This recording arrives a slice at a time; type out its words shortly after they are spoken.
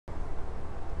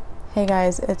Hey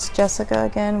guys, it's Jessica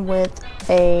again with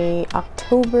a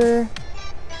October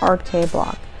arcade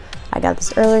block. I got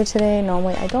this earlier today.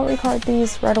 Normally I don't record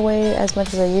these right away as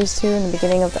much as I used to in the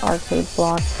beginning of the arcade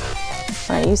block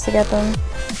when I used to get them,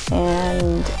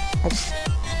 and I just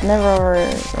never, or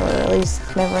at least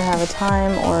never have a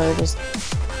time, or just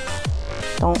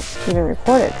don't even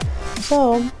record it.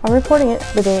 So I'm recording it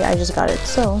the day I just got it.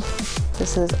 So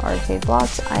this is arcade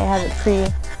blocks. I have it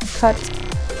pre-cut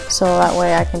so that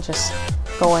way I can just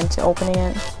go into opening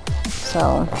it.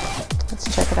 So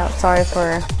let's check it out. Sorry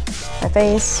for my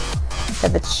face.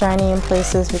 Got it shiny in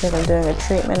places because I'm doing a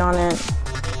treatment on it.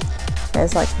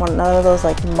 It's like one of those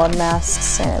like mud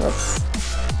masks, and it looks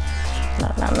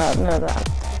none of that.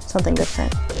 Something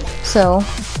different. So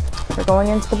we're going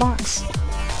into the box.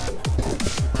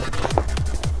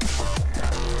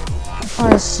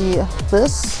 I see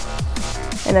this,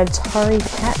 an Atari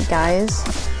Cat, guys.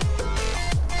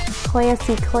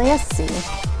 Classy.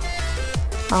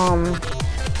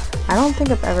 I don't think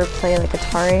I've ever played like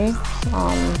Atari.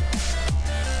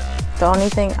 The only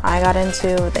thing I got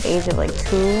into at the age of like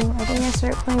 2, I think I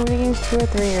started playing video games 2 or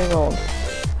 3 years old.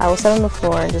 I will sit on the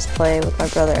floor and just play with my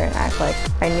brother and act like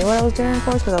I knew what I was doing, of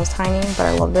course, because I was tiny, but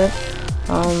I loved it.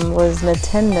 Was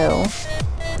Nintendo.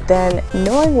 Then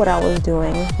knowing what I was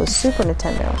doing was Super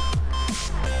Nintendo.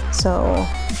 So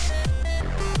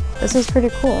this is pretty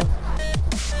cool.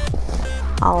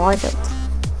 I like it.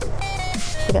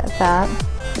 We got that.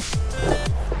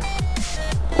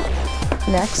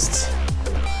 Next,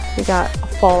 we got a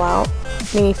Fallout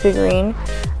mini figurine.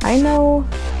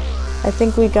 I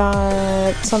think we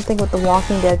got something with The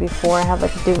Walking Dead before. I have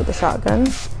like a dude with a shotgun.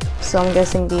 So I'm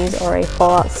guessing these are a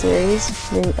Fallout series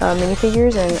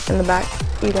minifigures, and in the back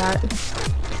you got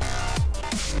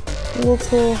little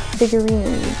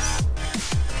figurines.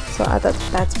 So I thought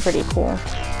that's pretty cool.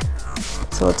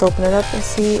 So let's open it up and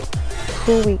see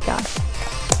who we got.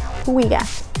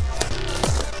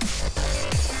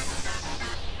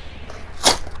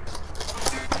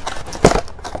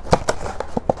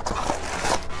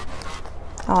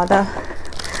 Oh, I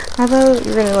thought you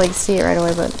were gonna like see it right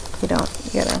away, but you don't.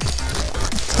 You gotta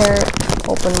tear it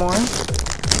open more.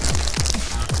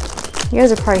 You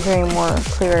guys are probably hearing more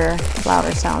clearer,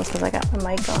 louder sounds because I got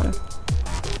my mic on.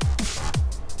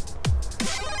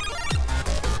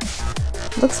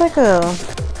 Looks like a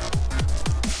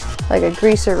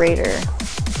Greaser Raider,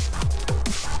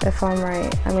 if I'm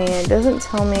right. I mean, it doesn't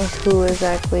tell me who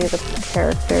exactly the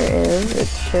character is. It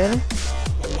should.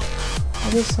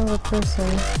 I just saw the person.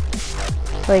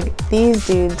 Like, these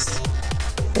dudes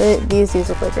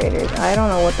look like Raiders. I don't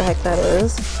know what the heck that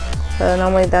is. But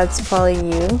normally that's probably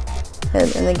you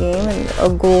in the game, and a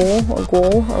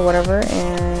ghoul or whatever,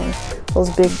 and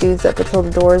those big dudes that patrol the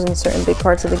doors in certain big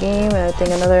parts of the game, and I think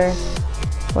another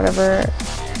whatever,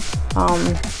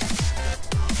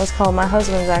 what's called, my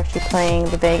husband's actually playing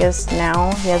the Vegas now.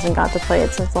 He hasn't got to play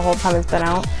it since the whole time it's been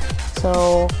out.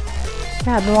 So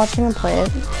yeah, I've been watching him play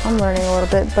it. I'm learning a little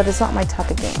bit, but it's not my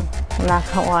type of game. I'm not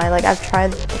gonna lie. Like, I've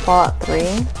tried Fallout 3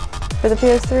 for the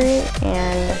PS3,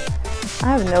 and I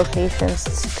have no patience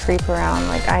to creep around.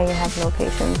 Like, I have no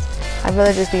patience. I'd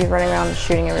rather just be running around and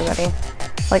shooting everybody.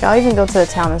 Like, I'll even go to the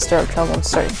town and stir up trouble and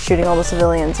start shooting all the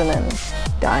civilians and then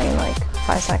die in like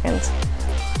 5 seconds.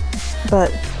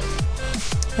 But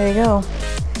there you go.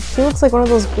 He looks like one of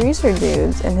those greaser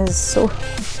dudes, and his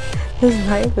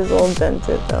knife is all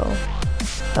dented though.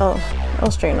 Oh,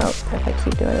 I'll straighten up if I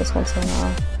keep doing this once in a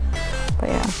while. But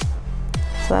yeah,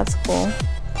 so that's cool.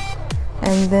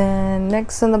 And then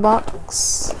next in the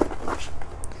box,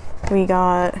 we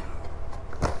got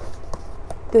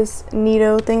this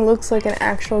Neato thing. Looks like an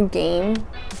actual game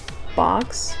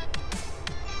box.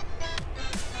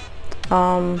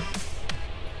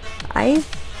 I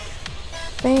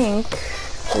think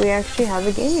we actually have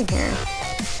a game in here.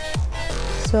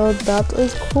 So that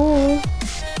is cool.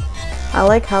 I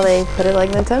like how they put it like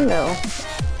Nintendo.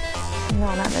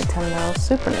 No, not Nintendo,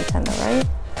 Super Nintendo, right?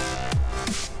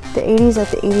 The 80s at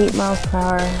the 88 miles per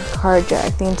hour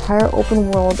carjack. The entire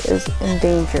open world is in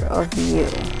danger of you.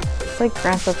 It's like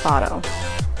Grand Theft Auto.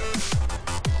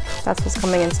 That's what's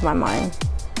coming into my mind.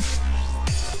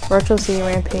 Virtual City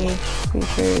Rampage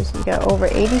features. You got over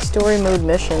 80 story mode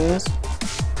missions.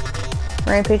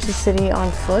 Rampage the city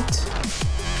on foot.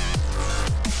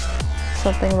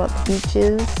 Something about the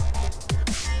beaches.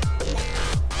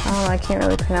 I can't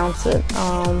really pronounce it.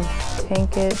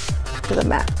 Tank it to the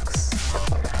max.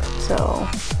 So, I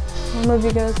don't know if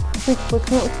you guys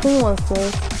clean one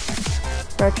this.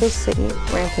 Retro City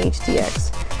Rampage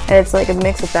DX. And it's like a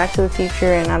mix of Back to the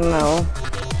Future and I don't know,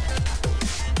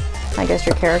 I guess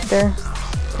your character.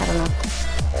 I don't know.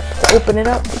 open it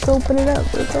up. Let's open it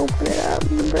up. Let's open it up.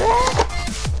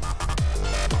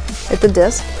 It's a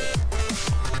disc.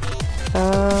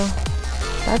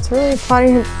 That's really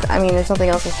probably, I mean, there's nothing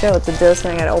else to show. It's a disc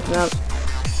and I gotta open it up.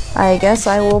 I guess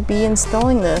I will be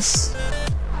installing this.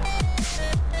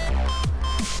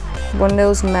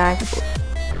 Windows, Mac,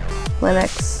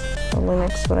 Linux, or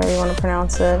Linux, whatever you want to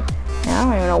pronounce it. And I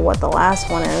don't even know what the last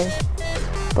one is.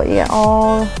 But yeah,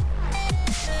 all...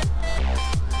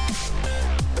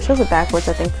 shows it backwards,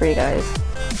 I think, for you guys.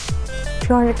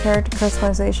 200 character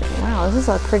customization. Wow, this is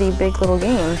a pretty big little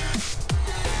game.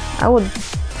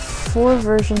 4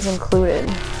 versions included.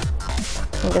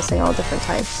 I'm guessing all different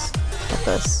types of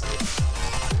this.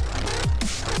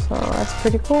 So that's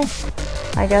pretty cool.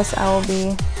 I guess I will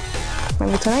be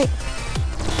maybe tonight.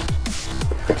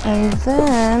 And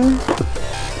then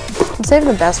I'm saving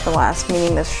the best for last,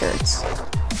 meaning the shirts.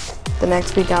 The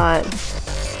next we got,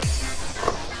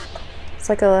 it's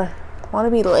like a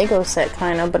wannabe Lego set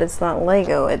kind of, but it's not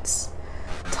Lego. It's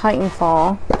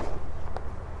Titanfall.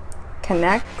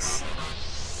 Connects,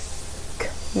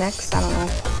 I don't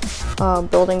know.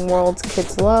 Building worlds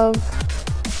kids love.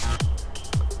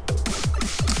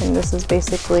 And this is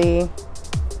basically,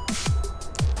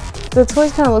 the toy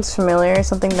kind of looks familiar,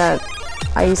 something that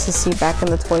I used to see back in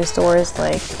the toy stores,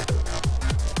 like,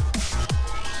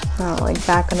 I don't know, like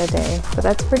back in the day. But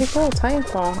that's pretty cool,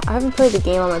 Titanfall. I haven't played the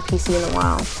game on my PC in a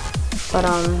while, but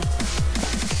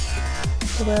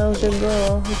where's your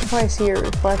girl? You can probably see her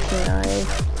reflection in the eyes.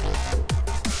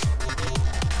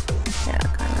 Yeah,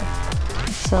 kind of.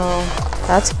 So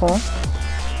that's cool.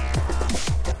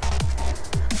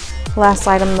 Last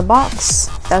item in the box,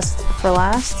 best for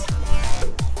last,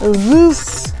 is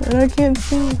this, and I can't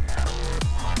see.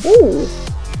 Ooh!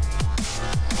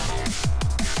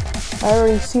 I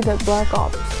already see that Black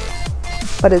Ops,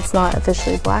 but it's not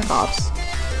officially Black Ops.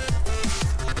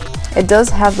 It does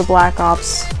have the Black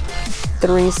Ops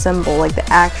 3 symbol, like the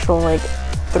actual like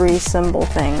 3 symbol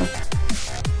thing.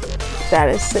 That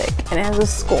is sick, and it has a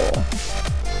skull.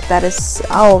 That is,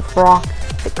 I'll rock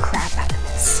the crap out of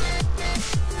this.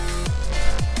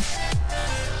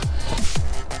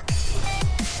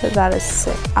 That is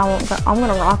sick. I'm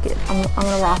gonna rock it. I'm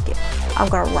gonna rock it. I'm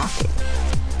gonna rock it.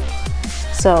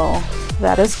 So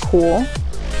that is cool.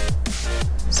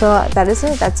 So that is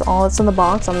it. That's all that's in the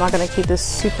box. I'm not gonna keep this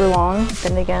super long.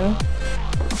 Then again,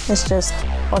 it's just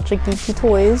a bunch of geeky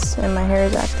toys, and my hair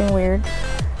is acting weird.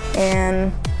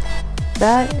 And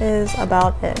that is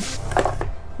about it.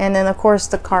 And then of course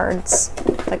the cards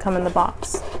that come in the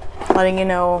box, letting you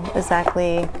know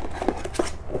exactly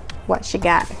what you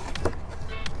got.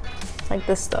 Like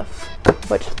this stuff,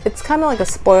 which it's kind of like a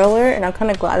spoiler, and I'm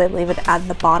kind of glad they leave it at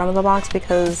the bottom of the box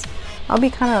because I'll be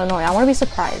kind of annoyed. I want to be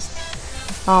surprised.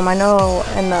 I know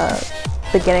in the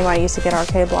beginning when I used to get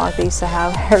Arcade Block, they used to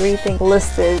have everything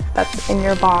listed that's in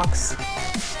your box.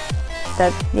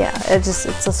 That, yeah, it's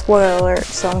a spoiler alert,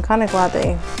 so I'm kind of glad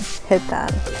they hit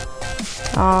that.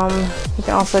 You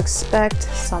can also expect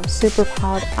some super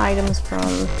powered items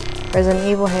from Resident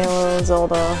Evil, Halo,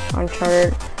 Zelda,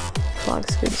 Uncharted,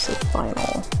 exclusive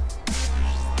final.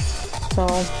 So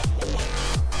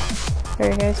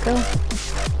there you guys go.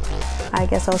 I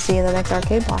guess I'll see you in the next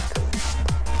Arcade Block.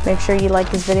 Make sure you like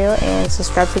this video and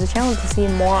subscribe to the channel to see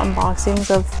more unboxings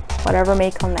of whatever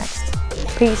may come next.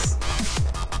 Peace.